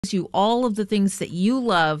you all of the things that you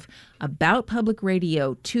love about public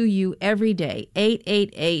radio to you every day.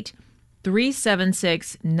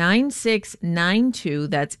 888-376-9692.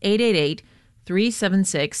 That's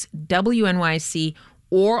 888-376-WNYC,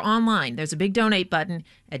 or online. There's a big donate button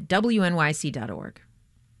at wnyc.org.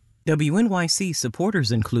 WNYC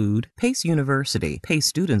supporters include Pace University. Pace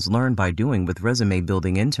students learn by doing with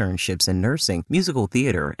resume-building internships in nursing, musical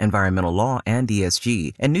theater, environmental law, and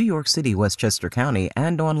ESG. In New York City, Westchester County,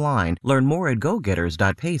 and online. Learn more at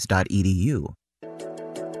gogetters.pace.edu.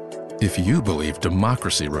 If you believe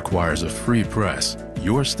democracy requires a free press,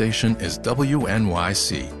 your station is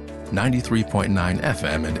WNYC, 93.9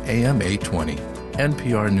 FM and AM 820.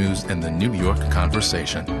 NPR News and the New York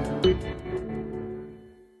Conversation.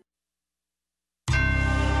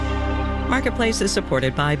 Marketplace is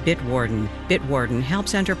supported by Bitwarden. Bitwarden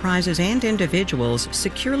helps enterprises and individuals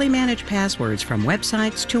securely manage passwords from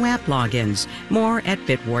websites to app logins. More at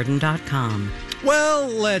bitwarden.com. Well,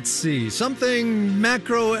 let's see. Something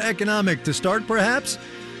macroeconomic to start, perhaps.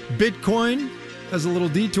 Bitcoin, as a little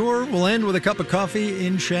detour, will end with a cup of coffee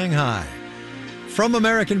in Shanghai. From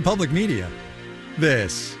American Public Media,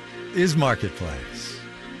 this is Marketplace.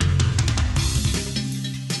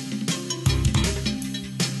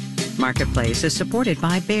 Marketplace is supported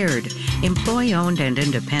by Baird. Employee-owned and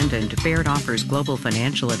independent, Baird offers global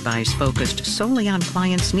financial advice focused solely on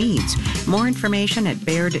clients' needs. More information at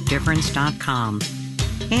bairddifference.com.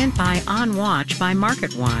 And by On Watch by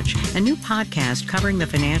MarketWatch, a new podcast covering the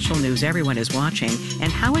financial news everyone is watching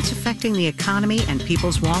and how it's affecting the economy and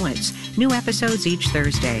people's wallets. New episodes each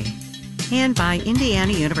Thursday. And by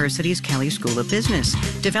Indiana University's Kelley School of Business,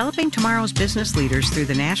 developing tomorrow's business leaders through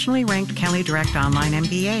the nationally ranked Kelley Direct Online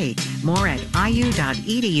MBA. More at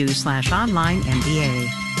iu.edu/online MBA.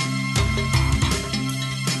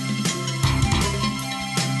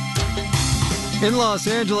 In Los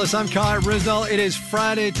Angeles, I'm Kai Brisnell. It is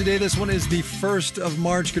Friday today. This one is the 1st of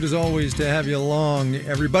March. Good as always to have you along,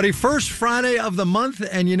 everybody. First Friday of the month,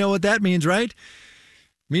 and you know what that means, right?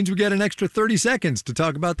 Means we get an extra 30 seconds to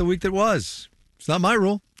talk about the week that was. It's not my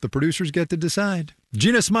rule. The producers get to decide.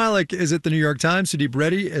 Gina Smilik is at the New York Times. Sudeep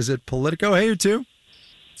Reddy is at Politico. Hey, you two.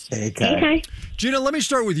 Hey, Kai. Hey. Gina, let me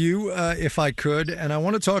start with you, if I could. And I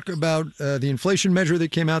want to talk about the inflation measure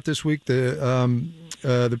that came out this week, the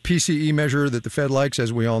PCE measure that the Fed likes,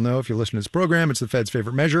 as we all know. If you listen to this program, it's the Fed's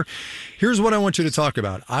favorite measure. Here's what I want you to talk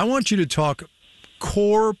about. I want you to talk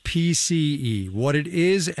core PCE, what it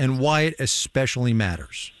is and why it especially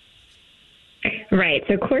matters. Right.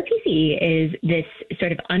 So core PCE is this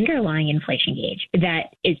sort of underlying inflation gauge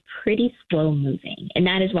that is pretty slow moving. And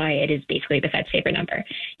that is why it is basically the Fed's favorite number.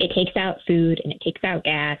 It takes out food and it takes out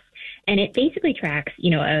gas, and it basically tracks,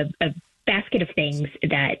 a basket of things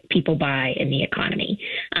that people buy in the economy.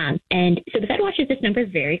 And so the Fed watches this number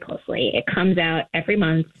very closely. It comes out every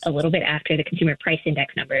month, a little bit after the consumer price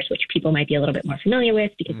index numbers, which people might be a little bit more familiar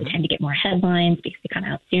with because they tend to get more headlines because they come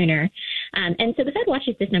out sooner. And so the Fed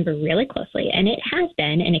watches this number really closely, and it has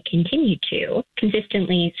been, and it continued to,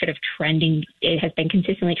 consistently sort of trending. It has been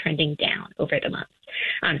consistently trending down over the months.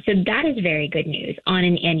 So that is very good news on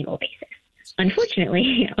an annual basis.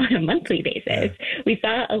 Unfortunately, on a monthly basis, we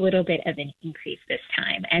saw a little bit of an increase this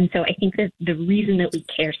time. And so I think that the reason that we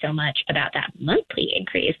care so much about that monthly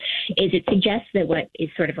increase is it suggests that what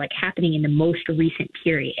is sort of like happening in the most recent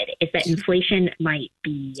period is that inflation might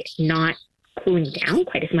be not cooling down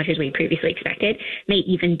quite as much as we previously expected, may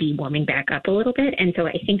even be warming back up a little bit. And so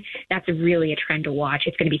I think that's really a trend to watch.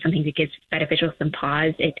 It's going to be something that gives Fed officials some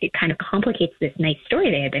pause. It kind of complicates this nice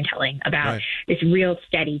story they have been telling about this real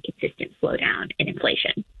steady, consistent slowdown in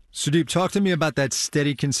inflation. Sudeep, talk to me about that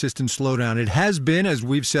steady, consistent slowdown. It has been, as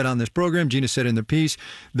we've said on this program, Gina said in the piece,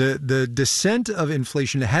 the descent of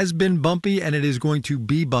inflation has been bumpy, and it is going to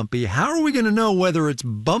be bumpy. How are we going to know whether it's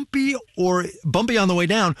bumpy or bumpy on the way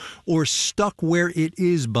down or stuck where it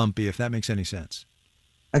is bumpy, if that makes any sense?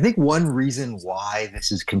 I think one reason why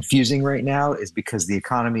this is confusing right now is because the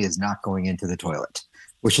economy is not going into the toilet,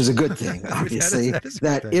 which is a good thing, obviously.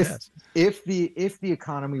 If the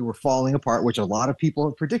economy were falling apart, which a lot of people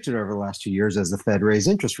have predicted over the last 2 years as the Fed raised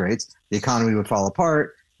interest rates, the economy would fall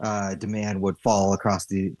apart, demand would fall across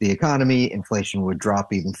the economy, inflation would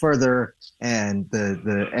drop even further, and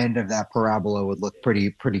the end of that parabola would look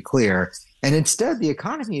pretty clear. And instead, the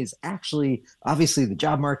economy is actually, obviously, the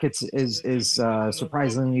job market is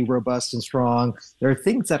surprisingly robust and strong. There are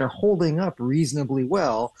things that are holding up reasonably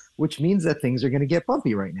well, which means that things are going to get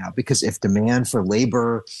bumpy right now. Because if demand for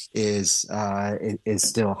labor is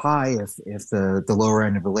still high, if the lower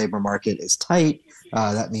end of the labor market is tight,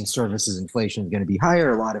 that means services inflation is going to be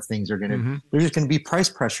higher. A lot of things are going to there's just going to be price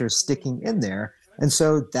pressures sticking in there. And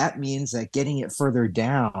so that means that getting it further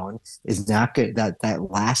down is not good. That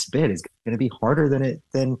last bit is going to be harder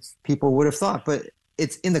than people would have thought. But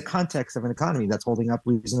it's in the context of an economy that's holding up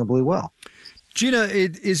reasonably well. Gina,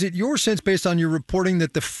 is it your sense, based on your reporting,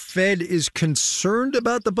 that the Fed is concerned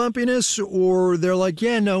about the bumpiness, or they're like,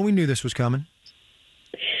 yeah, no, we knew this was coming?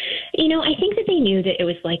 I think that they knew that it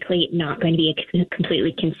was likely not going to be a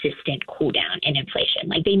completely consistent cool down in inflation.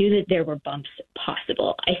 Like, they knew that there were bumps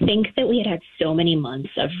possible. I think that we had so many months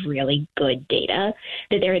of really good data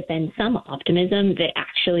that there had been some optimism that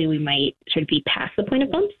actually we might sort of be past the point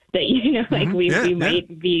of bumps, that, we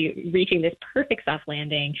might be reaching this perfect soft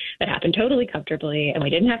landing that happened totally comfortably and we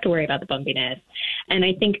didn't have to worry about the bumpiness. And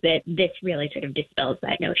I think that this really sort of dispels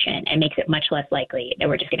that notion and makes it much less likely that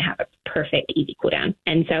we're just going to have a perfect easy cool down.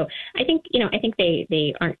 And so I think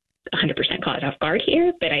they aren't 100% caught off guard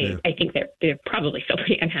here, but I think they're probably still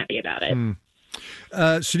pretty unhappy about it.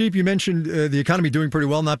 Sudeep, you mentioned the economy doing pretty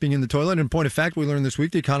well, not being in the toilet. And point of fact, we learned this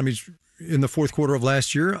week the economy's in the fourth quarter of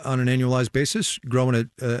last year on an annualized basis, growing at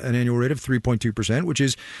an annual rate of 3.2%, which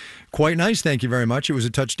is quite nice. Thank you very much. It was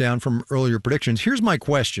a touchdown from earlier predictions. Here's my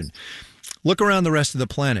question. Look around the rest of the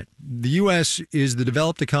planet. The U.S. is the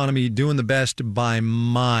developed economy doing the best by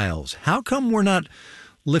miles. How come we're not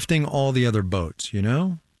lifting all the other boats,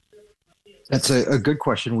 That's a good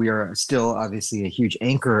question. We are still obviously a huge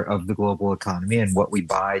anchor of the global economy, and what we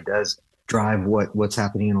buy does drive what's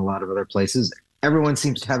happening in a lot of other places. Everyone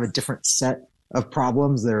seems to have a different set of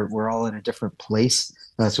problems. We're all in a different place.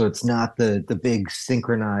 So it's not the big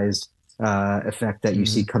synchronized effect that you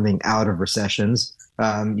see coming out of recessions.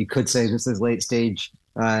 You could say this is late stage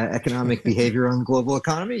economic behavior on the global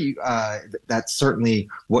economy. That's certainly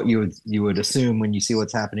what you would assume when you see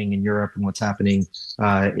what's happening in Europe and what's happening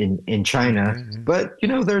in China. But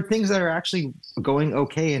there are things that are actually going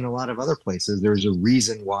okay in a lot of other places. There's a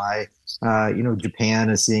reason why Japan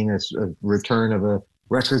is seeing a return of a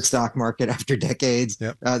record stock market after decades.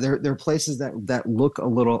 Yep. There are places that look a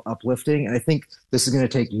little uplifting, and I think this is going to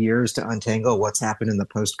take years to untangle what's happened in the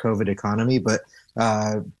post-COVID economy. But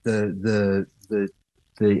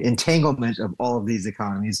the entanglement of all of these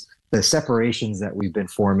economies, the separations that we've been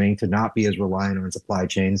forming to not be as reliant on supply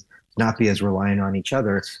chains, not be as reliant on each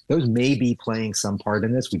other, those may be playing some part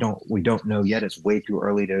in this. We don't know yet. It's way too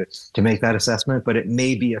early to make that assessment, but it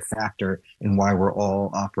may be a factor in why we're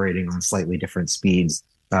all operating on slightly different speeds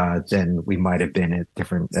than we might have been at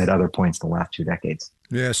other points in the last 2 decades.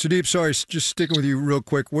 Yeah, Sudeep, sorry, just sticking with you real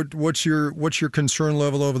quick. What's your concern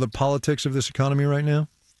level over the politics of this economy right now?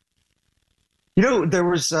 There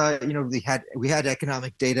was, we had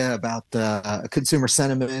economic data about consumer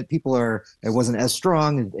sentiment. It wasn't as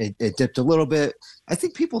strong. It dipped a little bit. I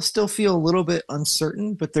think people still feel a little bit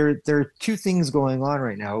uncertain, but there are two things going on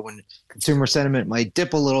right now when consumer sentiment might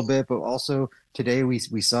dip a little bit, but also today we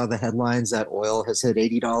saw the headlines that oil has hit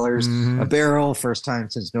 $80 a barrel, first time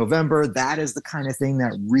since November. That is the kind of thing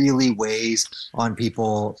that really weighs on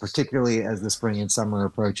people, particularly as the spring and summer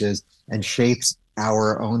approaches, and shapes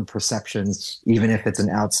our own perceptions, even if it's an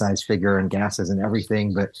outsized figure and gases and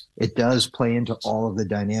everything. But it does play into all of the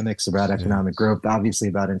dynamics about economic growth, obviously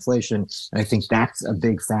about inflation. And I think that's a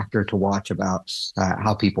big factor to watch about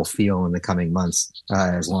how people feel in the coming months,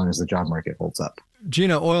 as long as the job market holds up.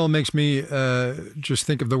 Gina, oil makes me just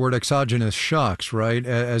think of the word exogenous shocks, right?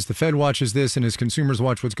 As the Fed watches this and as consumers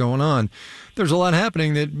watch what's going on, there's a lot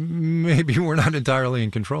happening that maybe we're not entirely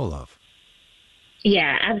in control of.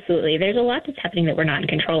 Yeah, absolutely. There's a lot that's happening that we're not in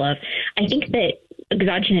control of. I think that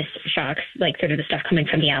exogenous shocks, like sort of the stuff coming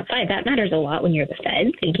from the outside, that matters a lot when you're the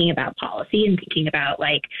Fed, thinking about policy and thinking about,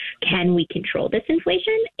 can we control this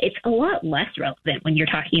inflation? It's a lot less relevant when you're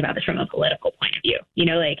talking about this from a political point of view.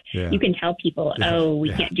 You can tell people,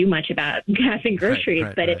 we can't do much about gas and groceries,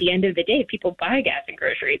 but at the end of the day, people buy gas and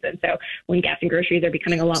groceries. And so when gas and groceries are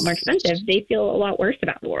becoming a lot more expensive, they feel a lot worse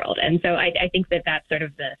about the world. And so I think that that's sort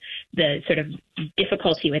of the sort of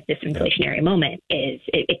difficulty with this inflationary moment is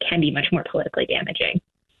it can be much more politically damaging.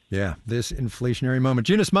 Yeah, this inflationary moment.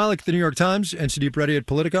 Gina Smilik at the New York Times and Sudeep Reddy at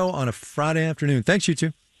Politico on a Friday afternoon. Thanks, you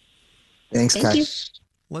two. Thanks, Thank you.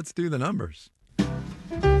 Let's do the numbers.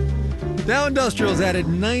 Dow Industrials added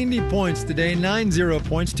 90 points today, 90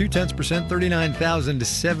 points, 0.2%,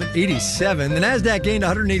 39,087. The NASDAQ gained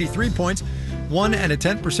 183 points,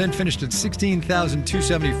 1.1%, finished at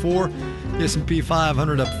 16,274. The S&P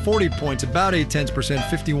 500 up 40 points, about 0.8%,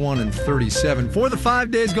 51,37. For the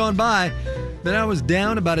 5 days gone by, the Dow was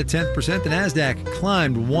down about 0.1%. The NASDAQ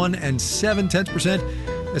climbed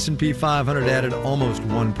 1.7%. S&P 500 added almost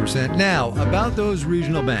 1%. Now, about those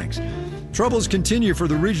regional banks. Troubles continue for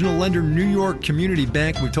the regional lender New York Community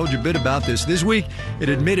Bank. We told you a bit about this. This week, it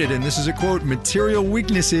admitted, and this is a quote, material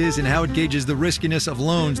weaknesses in how it gauges the riskiness of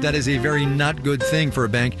loans. That is a very not good thing for a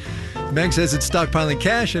bank. The bank says it's stockpiling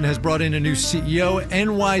cash and has brought in a new CEO.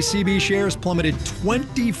 NYCB shares plummeted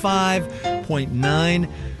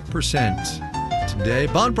 25.9% today.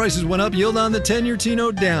 Bond prices went up. Yield on the 10-year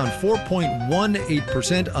T-note down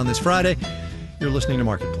 4.18% on this Friday. You're listening to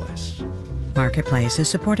Marketplace. Marketplace is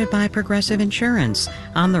supported by Progressive Insurance.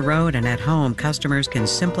 On the road and at home, customers can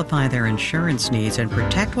simplify their insurance needs and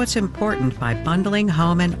protect what's important by bundling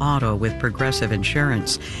home and auto with Progressive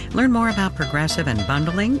Insurance. Learn more about Progressive and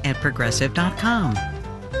bundling at Progressive.com.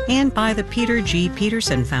 And by the Peter G.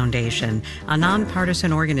 Peterson Foundation, a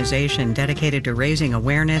nonpartisan organization dedicated to raising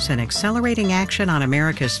awareness and accelerating action on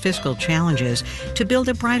America's fiscal challenges to build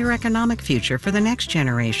a brighter economic future for the next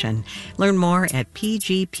generation. Learn more at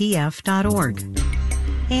pgpf.org.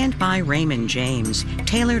 And by Raymond James,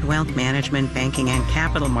 tailored wealth management, banking, and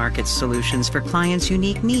capital markets solutions for clients'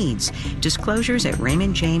 unique needs. Disclosures at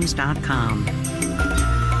raymondjames.com.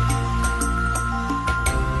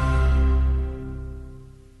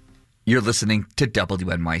 You're listening to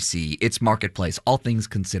WNYC. It's Marketplace, all things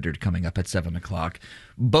considered, coming up at 7 o'clock.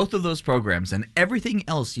 Both of those programs and everything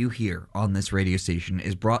else you hear on this radio station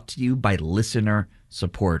is brought to you by listener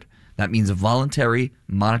support. That means voluntary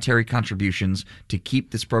monetary contributions to keep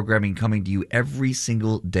this programming coming to you every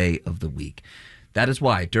single day of the week. That is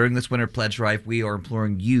why during this Winter Pledge Drive, we are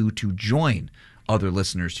imploring you to join other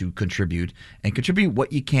listeners who contribute and contribute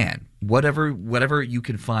what you can. Whatever you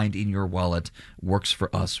can find in your wallet works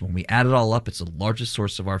for us. When we add it all up, it's the largest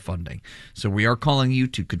source of our funding. So we are calling you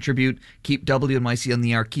to contribute, keep WNYC on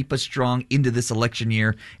the air, keep us strong into this election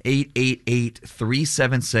year.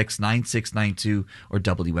 888-376-9692 or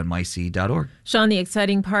WNYC.org. Sean, the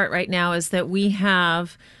exciting part right now is that we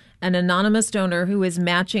have an anonymous donor who is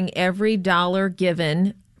matching every dollar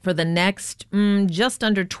given for the next just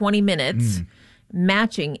under 20 minutes.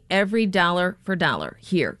 Matching every dollar for dollar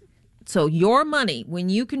here. So your money, when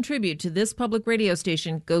you contribute to this public radio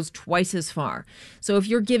station, goes twice as far. So if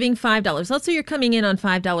you're giving $5, let's say you're coming in on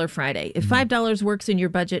 $5 Friday. If $5 works in your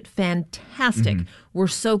budget, fantastic. We're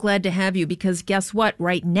so glad to have you because guess what?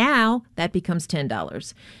 Right now, that becomes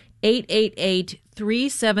 $10.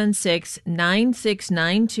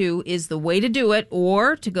 888-376-9692 is the way to do it,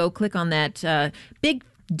 or to go click on that big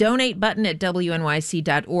donate button at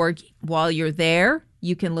WNYC.org. While you're there,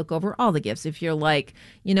 you can look over all the gifts. If you're like,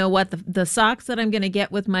 you know what, the socks that I'm going to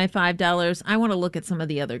get with my $5, I want to look at some of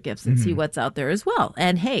the other gifts and see what's out there as well.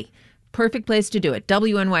 And hey, perfect place to do it.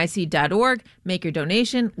 WNYC.org. Make your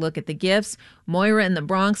donation. Look at the gifts. Moira in the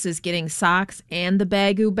Bronx is getting socks and the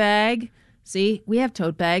Bagoo bag. See, we have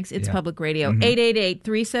tote bags. It's public radio.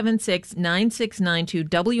 888-376-9692,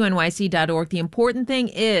 WNYC.org. The important thing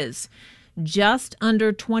is just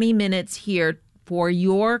under 20 minutes here for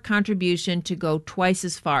your contribution to go twice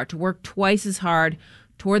as far, to work twice as hard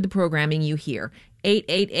toward the programming you hear.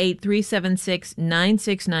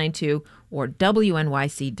 888-376-9692 or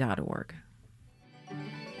WNYC.org.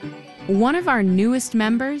 One of our newest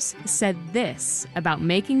members said this about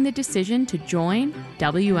making the decision to join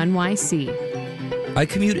WNYC. I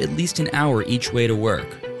commute at least an hour each way to work.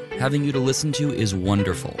 Having you to listen to is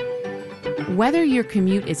wonderful. Whether your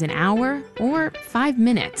commute is an hour or 5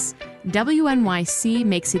 minutes, WNYC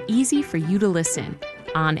makes it easy for you to listen,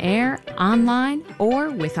 on air, online, or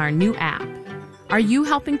with our new app. Are you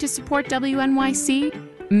helping to support WNYC?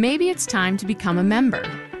 Maybe it's time to become a member.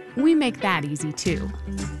 We make that easy too.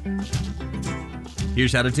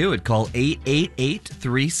 Here's how to do it. Call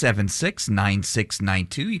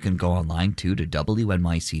 888-376-9692. You can go online, too, to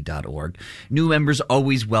WNYC.org. New members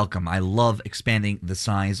always welcome. I love expanding the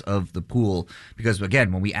size of the pool because,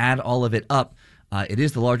 again, when we add all of it up, it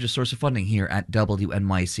is the largest source of funding here at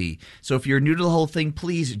WNYC. So if you're new to the whole thing,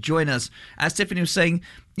 please join us. As Tiffany was saying,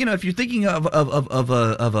 you know, if you're thinking of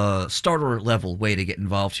a starter level way to get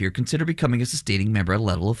involved here, consider becoming a sustaining member at a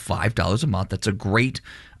level of $5 a month. That's a great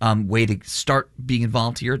way to start being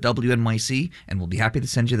involved here at WNYC, and we'll be happy to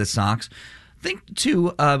send you the socks. Think,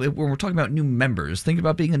 too, when we're talking about new members, think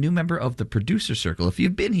about being a new member of the Producer Circle. If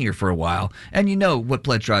you've been here for a while and you know what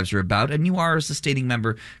pledge drives are about and you are a sustaining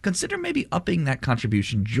member, consider maybe upping that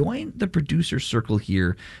contribution. Join the Producer Circle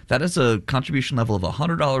here. That is a contribution level of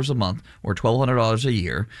 $100 a month or $1,200 a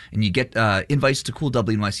year, and you get invites to cool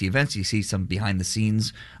WNYC events. You see some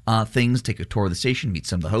behind-the-scenes things, take a tour of the station, meet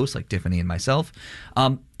some of the hosts like Tiffany and myself.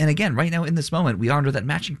 And again, right now in this moment, we are under that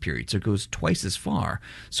matching period, so it goes twice as far.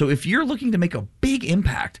 So if you're looking to make a big big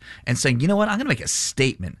impact and saying, you know what, I'm going to make a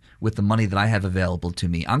statement with the money that I have available to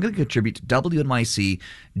me. I'm going to contribute to WNYC,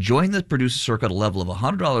 join the producer circle at a level of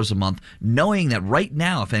 $100 a month, knowing that right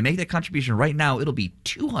now, if I make that contribution right now, it'll be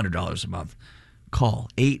 $200 a month. Call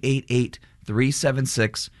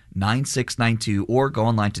 888-376-9692 or go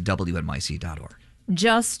online to WNYC.org.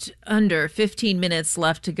 Just under 15 minutes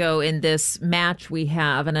left to go in this match we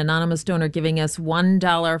have. An anonymous donor giving us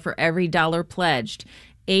 $1 for every dollar pledged.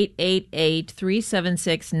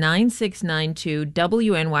 888-376-9692,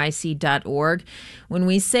 WNYC.org. When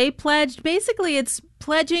we say pledged, basically it's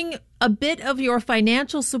pledging a bit of your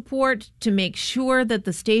financial support to make sure that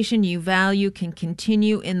the station you value can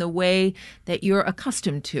continue in the way that you're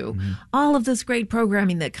accustomed to. Mm-hmm. All of this great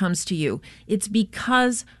programming that comes to you, it's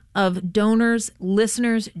because of donors,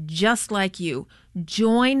 listeners just like you.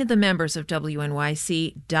 Join the members of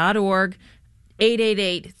WNYC.org.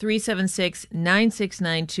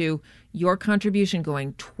 888-376-9692. Your contribution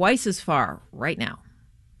going twice as far right now.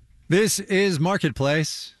 This is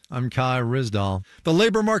Marketplace. I'm Kai Ryssdal. The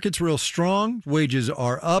labor market's real strong. Wages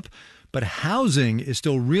are up, but housing is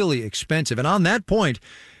still really expensive. And on that point,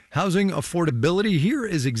 housing affordability, here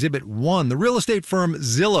is Exhibit 1. The real estate firm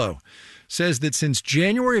Zillow says that since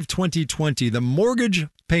January of 2020, the mortgage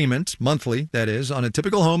payment, monthly that is, on a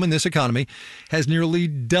typical home in this economy has nearly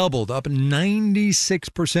doubled, up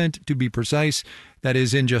 96% to be precise. That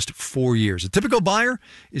is in just 4 years. A typical buyer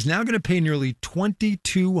is now going to pay nearly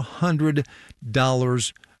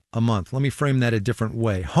 $2,200 a month. Let me frame that a different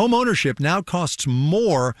way. Home ownership now costs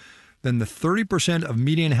more than the 30% of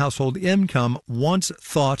median household income once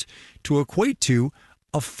thought to equate to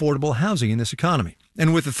affordable housing in this economy.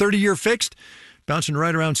 And with the 30-year fixed bouncing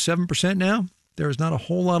right around 7% now, there is not a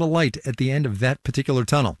whole lot of light at the end of that particular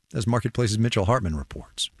tunnel, as Marketplace's Mitchell Hartman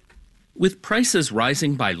reports. With prices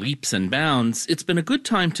rising by leaps and bounds, it's been a good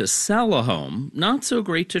time to sell a home, not so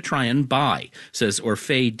great to try and buy, says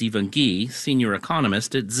Orfeh Divangi, senior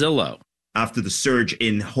economist at Zillow. After the surge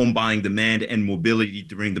in home buying demand and mobility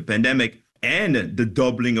during the pandemic and the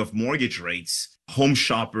doubling of mortgage rates, home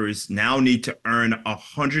shoppers now need to earn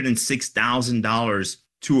 $106,000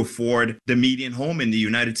 to afford the median home in the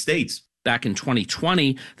United States. Back in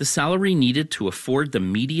 2020, the salary needed to afford the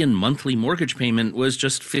median monthly mortgage payment was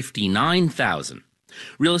just $59,000.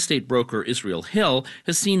 Real estate broker Israel Hill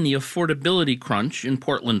has seen the affordability crunch in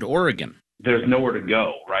Portland, Oregon. There's nowhere to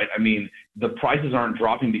go, right? I mean, the prices aren't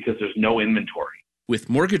dropping because there's no inventory. With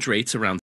mortgage rates around